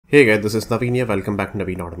Hey guys, this is Naveen here. Welcome back to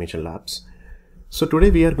Naveen Automation Labs. So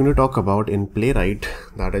today we are going to talk about in Playwright,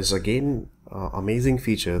 that is again amazing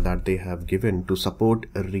feature that they have given to support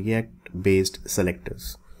React based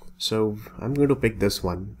selectors. So I'm going to pick this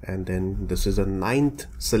one, and then this is a 9th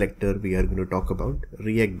selector we are going to talk about,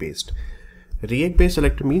 React based. React based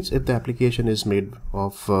selector means if the application is made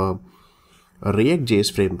of a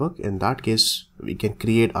React.js framework, in that case we can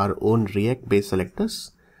create our own React based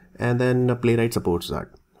selectors, and then Playwright supports that.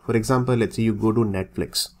 For example, let's say you go to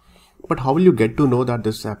Netflix, but how will you get to know that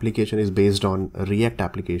this application is based on a React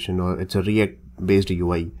application or it's a React based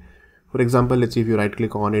UI? For example, let's say if you right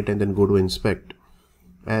click on it and then go to inspect,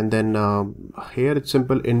 and then here it's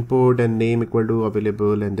simple input and name equal to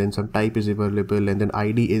available, and then some type is available, and then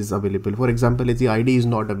ID is available. For example, let's say ID is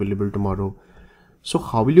not available tomorrow. So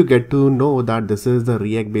how will you get to know that this is the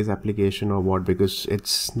React based application or what? Because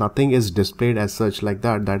it's nothing is displayed as such like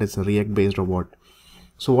that is React based or what.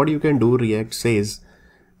 So what you can do, React says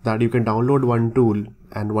that you can download one tool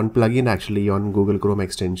and one plugin actually on Google Chrome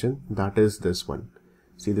extension. That is this one.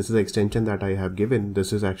 See, this is the extension that I have given.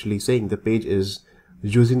 This is actually saying the page is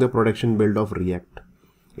using the production build of React.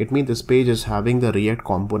 It means this page is having the React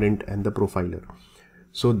component and the profiler.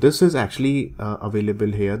 So this is actually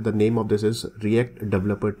available here. The name of this is React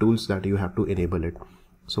Developer Tools that you have to enable it.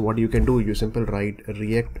 So what you can do, you simply write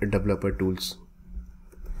React Developer Tools.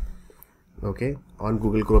 Okay, on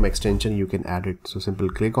Google Chrome extension you can add it. So simple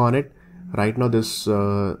click on it. Right now this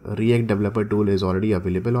React Developer Tool is already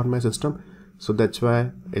available on my system, so that's why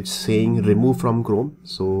it's saying remove from Chrome.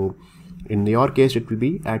 So in your case it will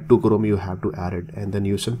be add to Chrome, you have to add it, and then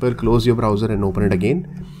you simply close your browser and open it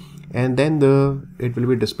again, and then it will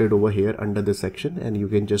be displayed over here under this section, and you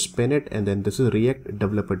can just pin it, and then this is React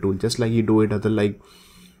Developer Tool, just like you do it other like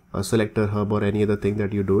a Selector Hub or any other thing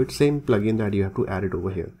that you do it, same plugin that you have to add it over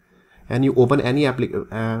here. And you open any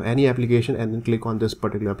application and then click on this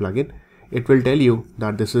particular plugin. It will tell you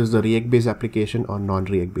that this is the React based application or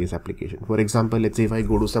non-React based application. For example, let's say if I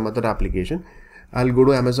go to some other application, I'll go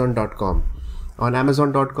to Amazon.com. On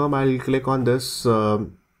Amazon.com, I'll click on this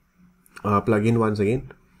plugin once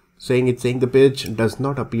again, saying the page does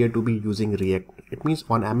not appear to be using React. It means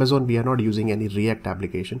on Amazon we are not using any React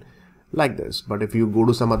application like this. But if you go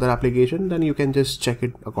to some other application, then you can just check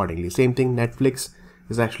it accordingly. Same thing, Netflix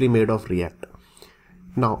is actually made of React.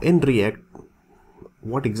 Now in React,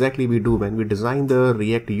 what exactly we do when we design the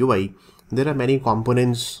React UI, there are many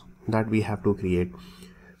components that we have to create.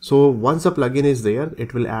 So once the plugin is there,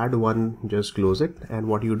 it will add one, just close it, and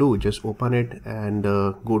what you do, just open it and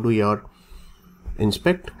go to your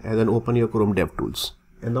inspect and then open your Chrome DevTools.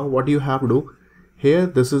 And now what you have to do here,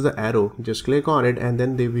 this is the arrow, just click on it, and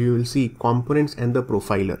then you will see components and the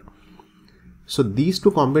profiler. So these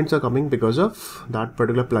two components are coming because of that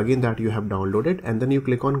particular plugin that you have downloaded, and then you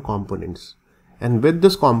click on components, and with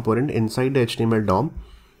this component inside the HTML DOM,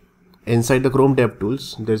 inside the Chrome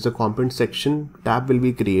DevTools, there's a component section tab will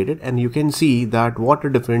be created, and you can see that what a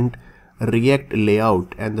different React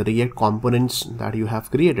layout and the React components that you have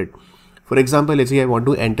created. For example, let's say I want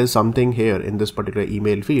to enter something here in this particular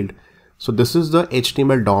email field. So this is the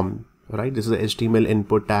HTML DOM, right? This is the HTML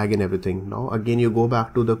input tag and everything. Now again you go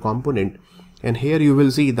back to the component, and here you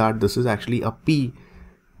will see that this is actually a P.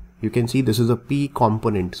 You can see this is a P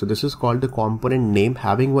component. So this is called the component name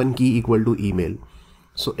having one key equal to email.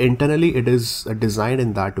 So internally it is designed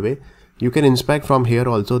in that way. You can inspect from here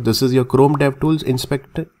also. This is your Chrome DevTools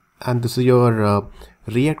inspector, and this is your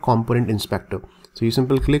React component inspector. So you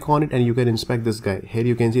simply click on it and you can inspect this guy. Here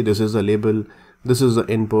you can see this is a label, this is the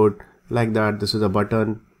input, like that. This is a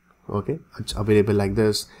button. Okay, it's available like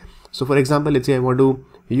this. So for example, let's say I want to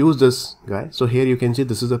use this guy. So here you can see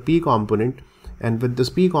this is a P component, and with this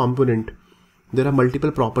P component there are multiple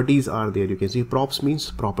properties are there. You can see props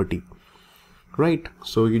means property, right?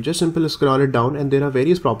 So you just simply scroll it down, and there are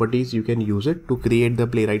various properties you can use it to create the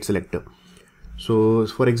Playwright selector. So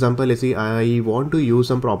for example, let's say I want to use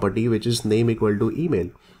some property which is name equal to email.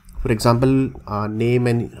 For example, name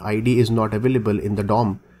and ID is not available in the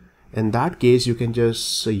DOM. In that case, you can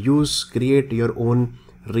just create your own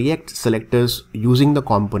React selectors using the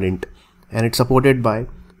component, and it's supported by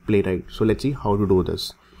Playwright. So let's see how to do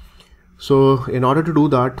this. So in order to do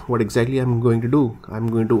that, what exactly I'm going to do, I'm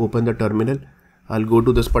going to open the terminal. I'll go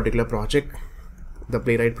to this particular project, the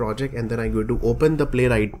Playwright project, and then I'm going to open the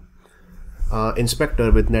Playwright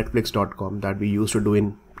inspector with netflix.com that we used to do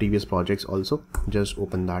in previous projects also. Just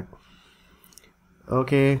open that.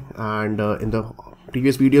 Okay, and in the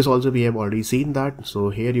previous videos also we have already seen that.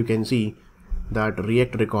 So here you can see that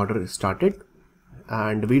React recorder is started,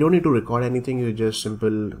 and we don't need to record anything. You just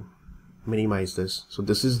simple minimize this. So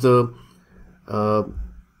this is the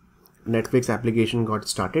Netflix application got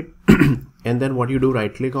started. And then what you do,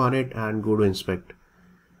 right click on it and go to inspect.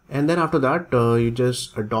 And then after that, you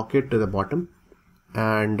just dock it to the bottom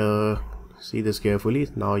and see this carefully.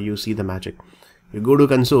 Now you see the magic. You go to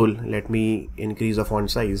console. Let me increase the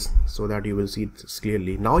font size so that you will see this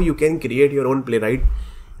clearly. Now you can create your own Playwright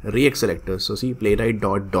React selectors. So see Playwright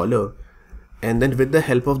 $, and then with the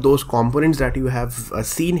help of those components that you have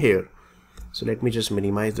seen here. So let me just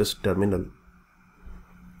minimize this terminal.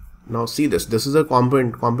 Now see this. This is a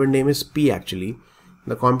component. Component name is P actually.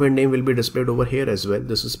 The component name will be displayed over here as well.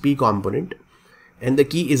 This is P component, and the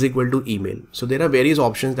key is equal to email. So there are various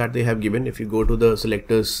options that they have given. If you go to the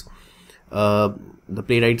selectors, the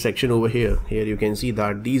Playwright section over here, you can see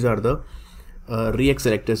that these are the React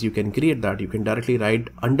selectors. You can create that. You can directly write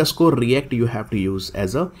 _React. You have to use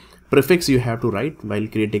as a prefix. You have to write while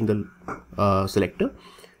creating the selector,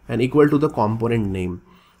 and equal to the component name,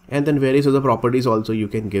 and then various other properties also you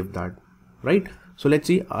can give that, right? So let's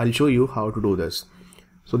see. I'll show you how to do this.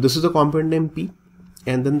 So this is the component name P,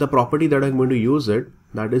 and then the property that I'm going to use it,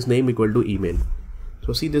 that is name equal to email.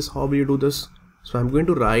 So see this, how will you do this? So I'm going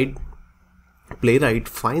to write Playwright,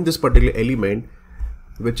 find this particular element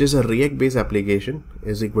which is a React based application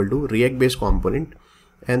is equal to React based component,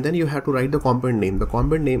 and then you have to write the component name. The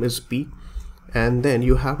component name is P, and then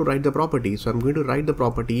you have to write the property. So I'm going to write the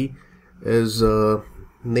property is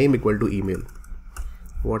name equal to email.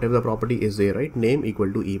 Whatever the property is there, right? Name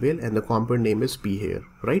equal to email, and the component name is P here,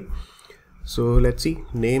 right? So let's see,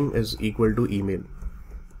 name is equal to email,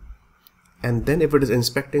 and then if it is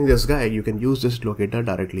inspecting this guy, you can use this locator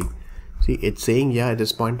directly. See, it's saying, yeah, it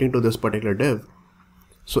is pointing to this particular div.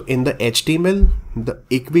 So in the HTML, the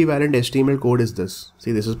equivalent HTML code is this.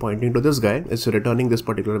 See, this is pointing to this guy. It's returning this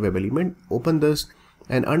particular web element. Open this,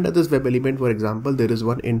 and under this web element, for example, there is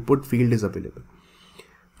one input field is available,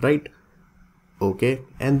 right? Okay,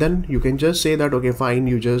 and then you can just say that, okay, fine,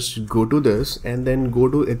 you just go to this and then go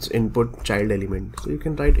to its input child element. So you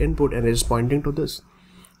can write input and it's pointing to this.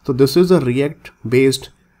 So this is a React based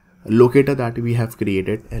locator that we have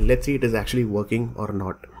created, and let's see it is actually working or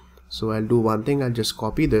not. So I'll do one thing. I'll just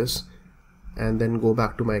copy this and then go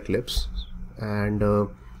back to my Eclipse, and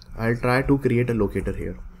I'll try to create a locator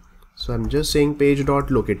here. So I'm just saying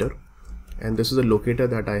page.locator, and this is a locator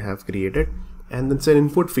that I have created, and then it's an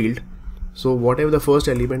input field. So whatever the first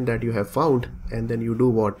element that you have found, and then you do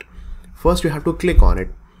what? First you have to click on it.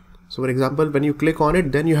 So for example, when you click on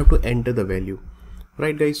it, then you have to enter the value,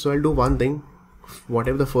 right guys? So I'll do one thing.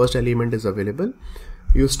 Whatever the first element is available,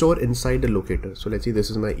 you store inside the locator. So let's see, this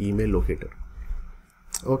is my email locator.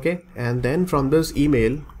 Okay, and then from this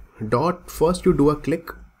email dot, first you do a click,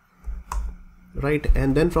 right?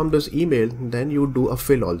 And then from this email, then you do a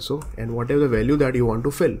fill also, and whatever the value that you want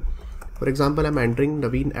to fill. For example, I'm entering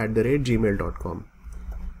Naveen@gmail.com.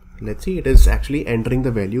 Let's see, it is actually entering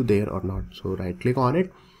the value there or not. So right click on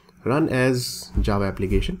it, run as Java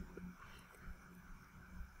application.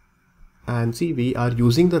 And see, we are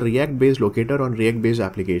using the React based locator on React based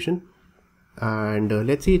application. And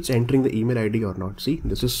let's see, it's entering the email ID or not. See,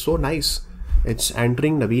 this is so nice. It's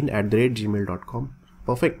entering Naveen@gmail.com.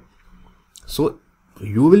 Perfect. So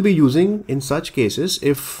you will be using in such cases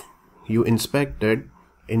if you inspect it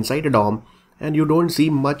inside a DOM and you don't see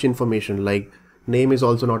much information, like name is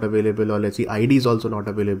also not available, or let's see ID is also not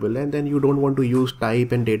available, and then you don't want to use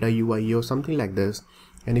type and data UI or something like this.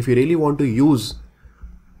 And if you really want to use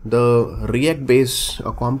the React based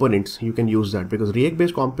components, you can use that, because React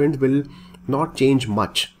based components will not change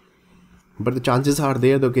much, but the chances are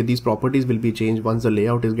there that, okay, these properties will be changed once the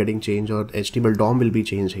layout is getting changed, or HTML DOM will be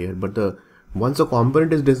changed here, but once a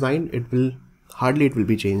component is designed, it will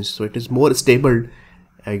be changed. So it is more stable,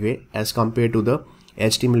 okay, as compared to the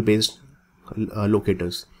HTML based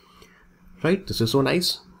locators, right? This is so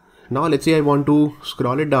nice. Now let's say I want to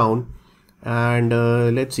scroll it down, and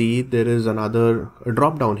let's see, there is another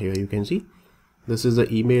drop down here. You can see this is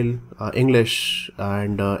the email, English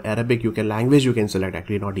and Arabic. Language you can select,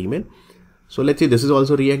 actually not email. So let's see, this is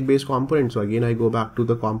also React based component. So again I go back to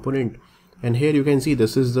the component, and here you can see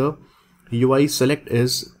this is the UI select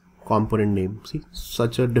is component name. See,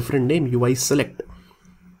 such a different name. UI select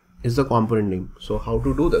is the component name. So how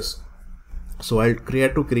to do this? So I'll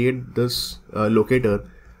create this locator.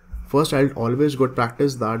 First, I'll always good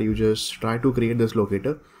practice that you just try to create this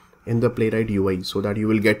locator in the Playwright UI, so that you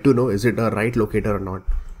will get to know is it a right locator or not.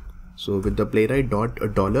 So with the Playwright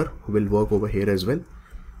 $, will work over here as well.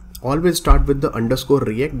 Always start with the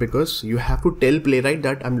 _React, because you have to tell Playwright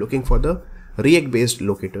that I'm looking for the React based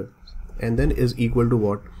locator, and then is equal to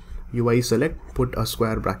what? UI select, put a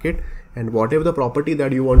square bracket, and whatever the property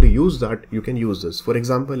that you want to use, that you can use this. For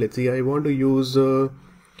example, let's say I want to use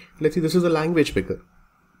let's see, this is a language picker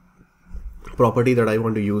property that I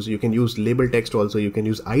want to use. You can use label text also, you can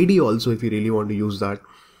use ID also if you really want to use that,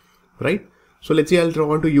 right? So let's say I'll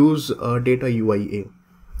want to use data UIA.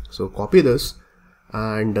 So copy this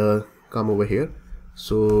and come over here.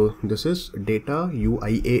 So this is data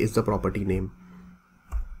UIA is the property name,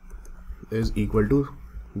 is equal to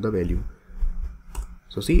the value.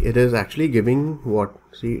 So see, it is actually giving what?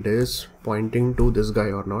 See, it is pointing to this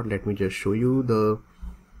guy or not. Let me just show you the,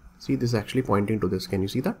 see, this is actually pointing to this. Can you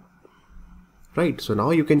see that? Right. So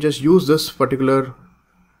now you can just use this particular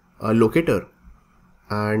locator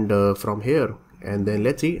and from here, and then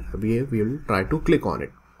let's see, we will try to click on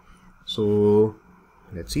it. So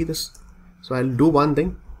let's see this. So I'll do one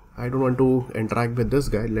thing. I don't want to interact with this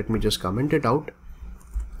guy. Let me just comment it out.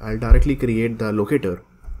 I'll directly create the locator.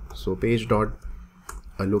 So page dot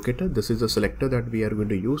locator, this is the selector that we are going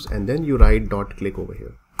to use, and then you write dot click over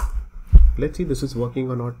here. Let's see this is working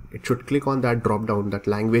or not. It should click on that drop down, that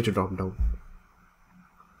language drop down.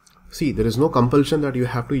 See, there is no compulsion that you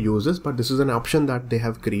have to use this, but this is an option that they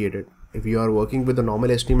have created. If you are working with the normal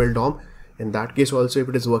HTML DOM, in that case also, if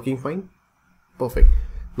it is working fine, perfect.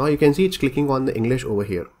 Now you can see it's clicking on the English over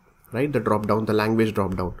here, right? The drop down, the language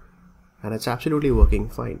drop down, and it's absolutely working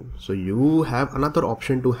fine. So you have another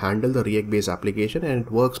option to handle the React based application, and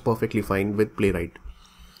it works perfectly fine with Playwright.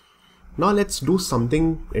 Now let's do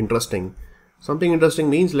something interesting. Something interesting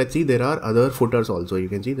means, let's see, there are other footers also. You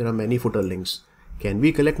can see there are many footer links. Can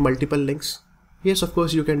we collect multiple links? Yes, of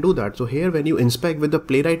course you can do that. So here when you inspect with the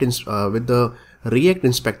Playwright, with the React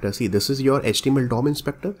inspector, see, this is your HTML DOM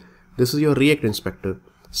inspector. This is your React inspector.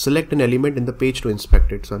 Select an element in the page to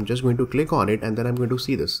inspect it. So I'm just going to click on it, and then I'm going to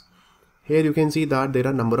see this. Here you can see that there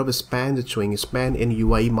are a number of spans. It's showing span in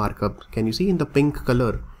UI markup. Can you see in the pink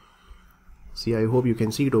color? See, I hope you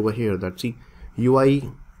can see it over here. That see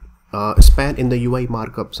UI span in the UI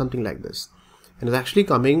markup, something like this. And it's actually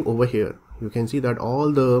coming over here. You can see that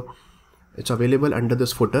it's available under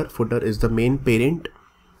this footer. Footer is the main parent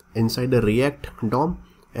inside the React DOM,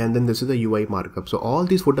 and then this is the UI markup. So all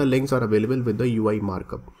these footer links are available with the UI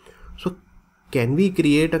markup. So can we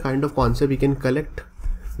create a kind of concept? We can collect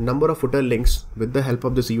number of footer links with the help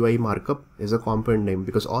of this UI markup is a component name,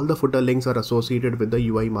 because all the footer links are associated with the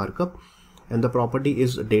UI markup, and the property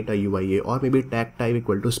is data UIA, or maybe tag type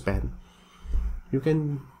equal to span. You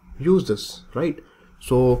can use this, right?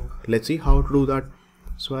 So let's see how to do that.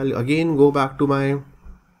 So I'll again go back to my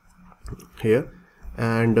here,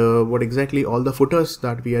 and what exactly all the footers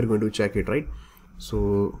that we are going to check it, right?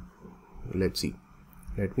 So let's see,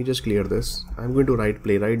 let me just clear this. I'm going to write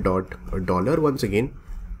playwright dot dollar once again,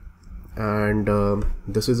 and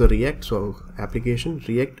this is a React. So application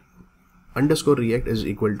React underscore React is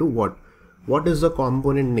equal to what is the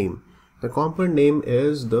component name? The component name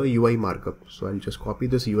is the UI markup. So I'll just copy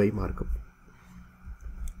this UI markup,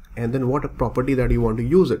 and then what a property that you want to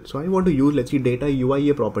use it. So I want to use, let's see, data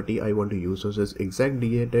UIA property I want to use. So this exact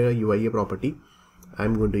data UIA property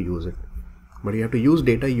I'm going to use it, but you have to use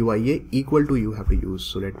data UIA equal to, you have to use.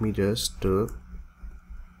 So let me just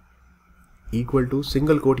equal to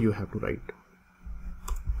single quote you have to write,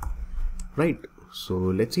 right? So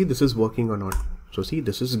let's see this is working or not. So see,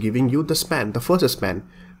 this is giving you the span, the first span,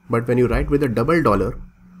 but when you write with a double dollar,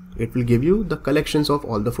 it will give you the collections of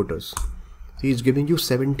all the footers. See, it's giving you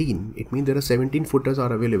 17. It means there are 17 footers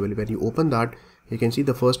are available. When you open that, you can see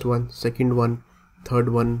the first one, second one, third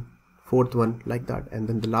one, fourth one, like that, and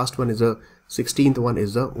then the last one is a 16th one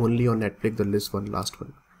is the only on Netflix, the list one, last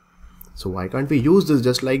one. So why can't we use this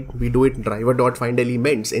just like we do it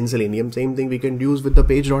driver.findElements in Selenium? Same thing we can use with the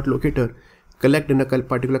page.locator. Collect in a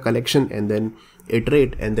particular collection and then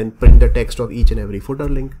iterate and then print the text of each and every footer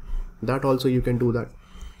link. That also you can do that,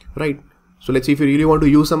 right? So let's see if you really want to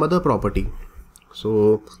use some other property.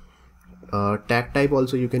 So tag type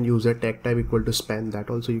also you can use that, tag type equal to span,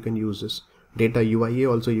 that also you can use this. Data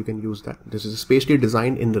UIA also you can use that. This is specially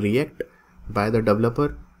designed in React by the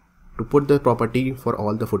developer to put the property for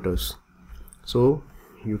all the footers. So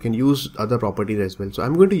you can use other properties as well. So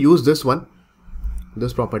I'm going to use this one,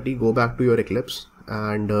 this property. Go back to your Eclipse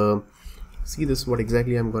and see this, what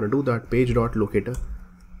exactly I'm going to do, that page.locator,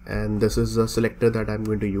 and this is a selector that I'm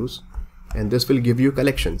going to use, and this will give you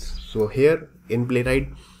collections. So here in Playwright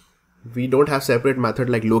we don't have separate method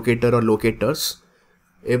like locator or locators.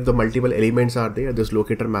 If the multiple elements are there, this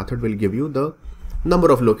locator method will give you the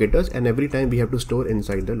number of locators, and every time we have to store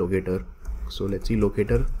inside the locator. So let's see,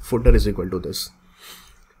 locator footer is equal to this,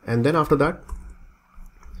 and then after that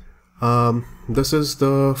this is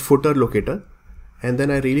the footer locator, and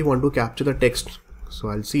then I really want to capture the text. So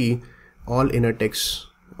I'll see all inner text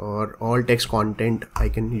or all text content, I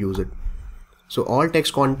can use it. So all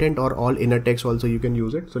text content or all inner text also you can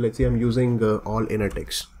use it. So let's say I'm using all inner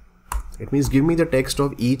text. It means give me the text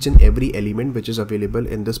of each and every element which is available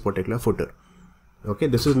in this particular footer. Okay,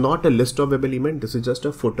 this is not a list of web element, this is just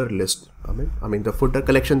a footer list. I mean the footer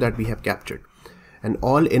collection that we have captured. And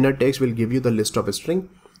all inner text will give you the list of a string.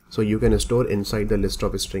 So you can store inside the list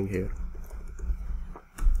of a string here.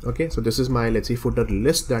 Okay, so this is my, let's see, footer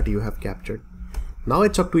list that you have captured. Now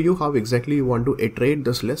it's up to you how exactly you want to iterate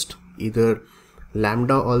this list. Either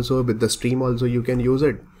lambda also with the stream also you can use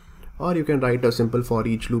it, or you can write a simple for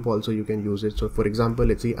each loop also you can use it. So for example,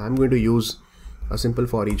 let's see, I'm going to use a simple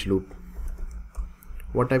for each loop.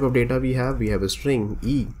 What type of data we have? We have a string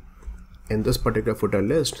e in this particular footer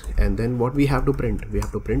list, and then what we have to print? We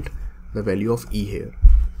have to print the value of e here.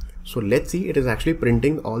 So let's see, it is actually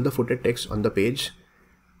printing all the footer text on the page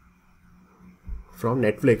from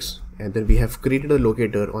Netflix, and then we have created a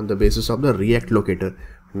locator on the basis of the React locator,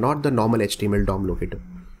 not the normal HTML DOM locator.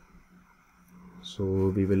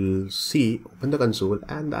 So we will see, open the console,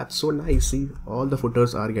 and that's so nice. See, all the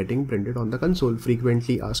footers are getting printed on the console.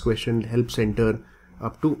 Frequently asked question, help center,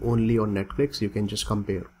 up to only on Netflix. You can just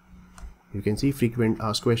compare. You can see frequent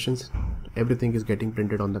asked questions, everything is getting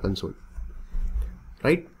printed on the console,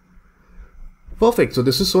 right? Perfect. So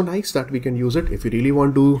this is so nice that we can use it. If you really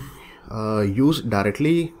want to use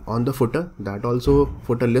directly on the footer, that also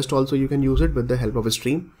footer list also you can use it with the help of a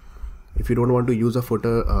stream. If you don't want to use a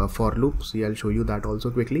footer for loop, see, I'll show you that also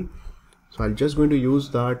quickly. So I'm just going to use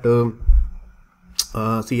that.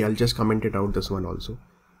 See, I'll just comment it out, this one also.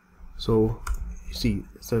 So see,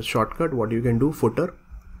 it's a shortcut. What you can do, footer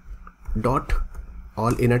dot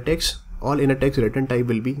all inner text. All inner text return type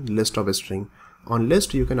will be list of a string. On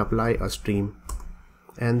list you can apply a stream,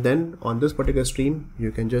 and then on this particular stream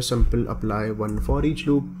you can just simple apply one for each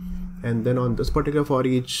loop, and then on this particular for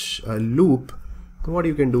each loop, what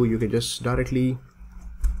you can do, you can just directly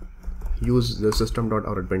use the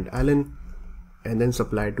system.out.println and then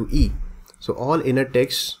supply to e. So all inner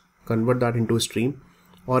text, convert that into a stream,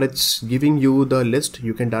 or it's giving you the list.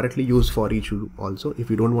 You can directly use for each loop also. If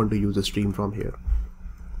you don't want to use a stream from here,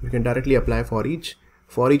 you can directly apply for each.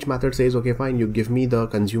 For each method says, okay, fine, you give me the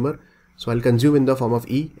consumer, so I'll consume in the form of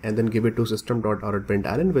e, and then give it to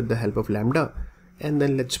system.out.println with the help of lambda, and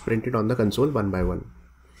then let's print it on the console one by one.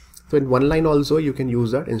 So in one line also you can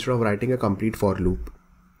use that instead of writing a complete for loop.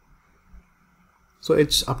 So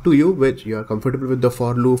it's up to you which you are comfortable with, the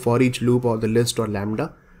for loop, for each loop, or the list, or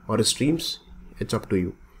lambda, or streams. It's up to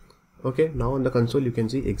you. Okay, now on the console you can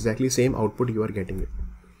see exactly same output you are getting it.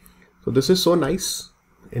 So this is so nice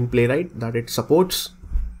in Playwright that it supports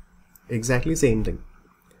exactly same thing,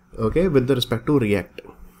 okay, with the respect to React.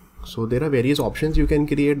 So there are various options you can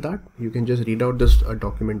create that. You can just read out this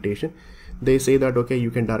documentation. They say that, okay,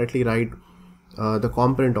 you can directly write the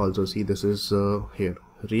component also. See, this is here,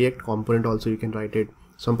 React component also you can write it.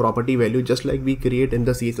 Some property value, just like we create in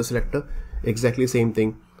the CSS selector, exactly same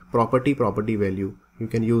thing. Property value, you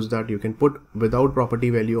can use that. You can put without property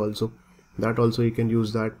value also, that also you can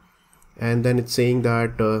use that. And then it's saying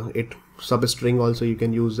that it substring also you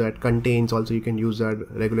can use that, contains also you can use that,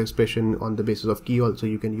 regular expression on the basis of key also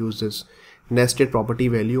you can use this, nested property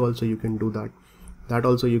value also you can do that, that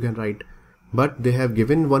also you can write. But they have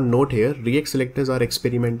given one note here, React selectors are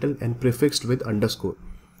experimental and prefixed with underscore.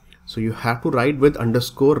 So you have to write with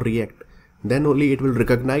underscore React, then only it will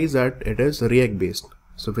recognize that it is React based.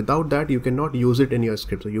 So without that you cannot use it in your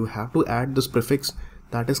script. So you have to add this prefix,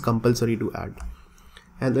 that is compulsory to add.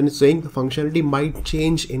 And then it's saying the functionality might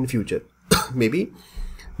change in future. Maybe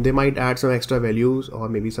they might add some extra values or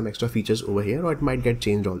maybe some extra features over here, or it might get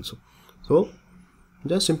changed also. So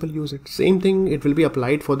just simple use it. Same thing, it will be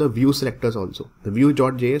applied for the view selectors also. The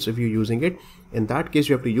view.js, if you're using it, in that case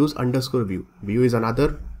you have to use underscore view. View is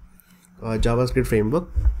another JavaScript framework,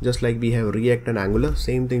 just like we have React and Angular,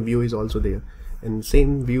 same thing, view is also there. And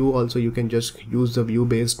same view also you can just use the view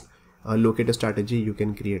based locator strategy, you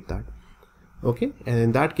can create that. Okay, and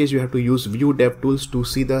in that case you have to use view dev tools to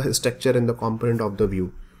see the structure and the component of the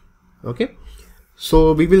view. Okay,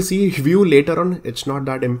 so we will see view later on, it's not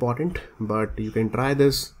that important, but you can try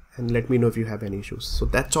this and let me know if you have any issues. So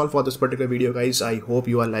that's all for this particular video, guys. I hope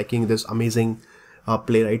you are liking this amazing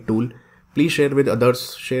Playwright tool. Please share with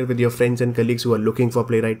others, share with your friends and colleagues who are looking for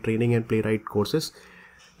Playwright training and Playwright courses.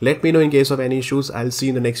 Let me know in case of any issues. I'll see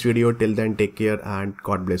you in the next video. Till then, take care and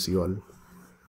God bless you all.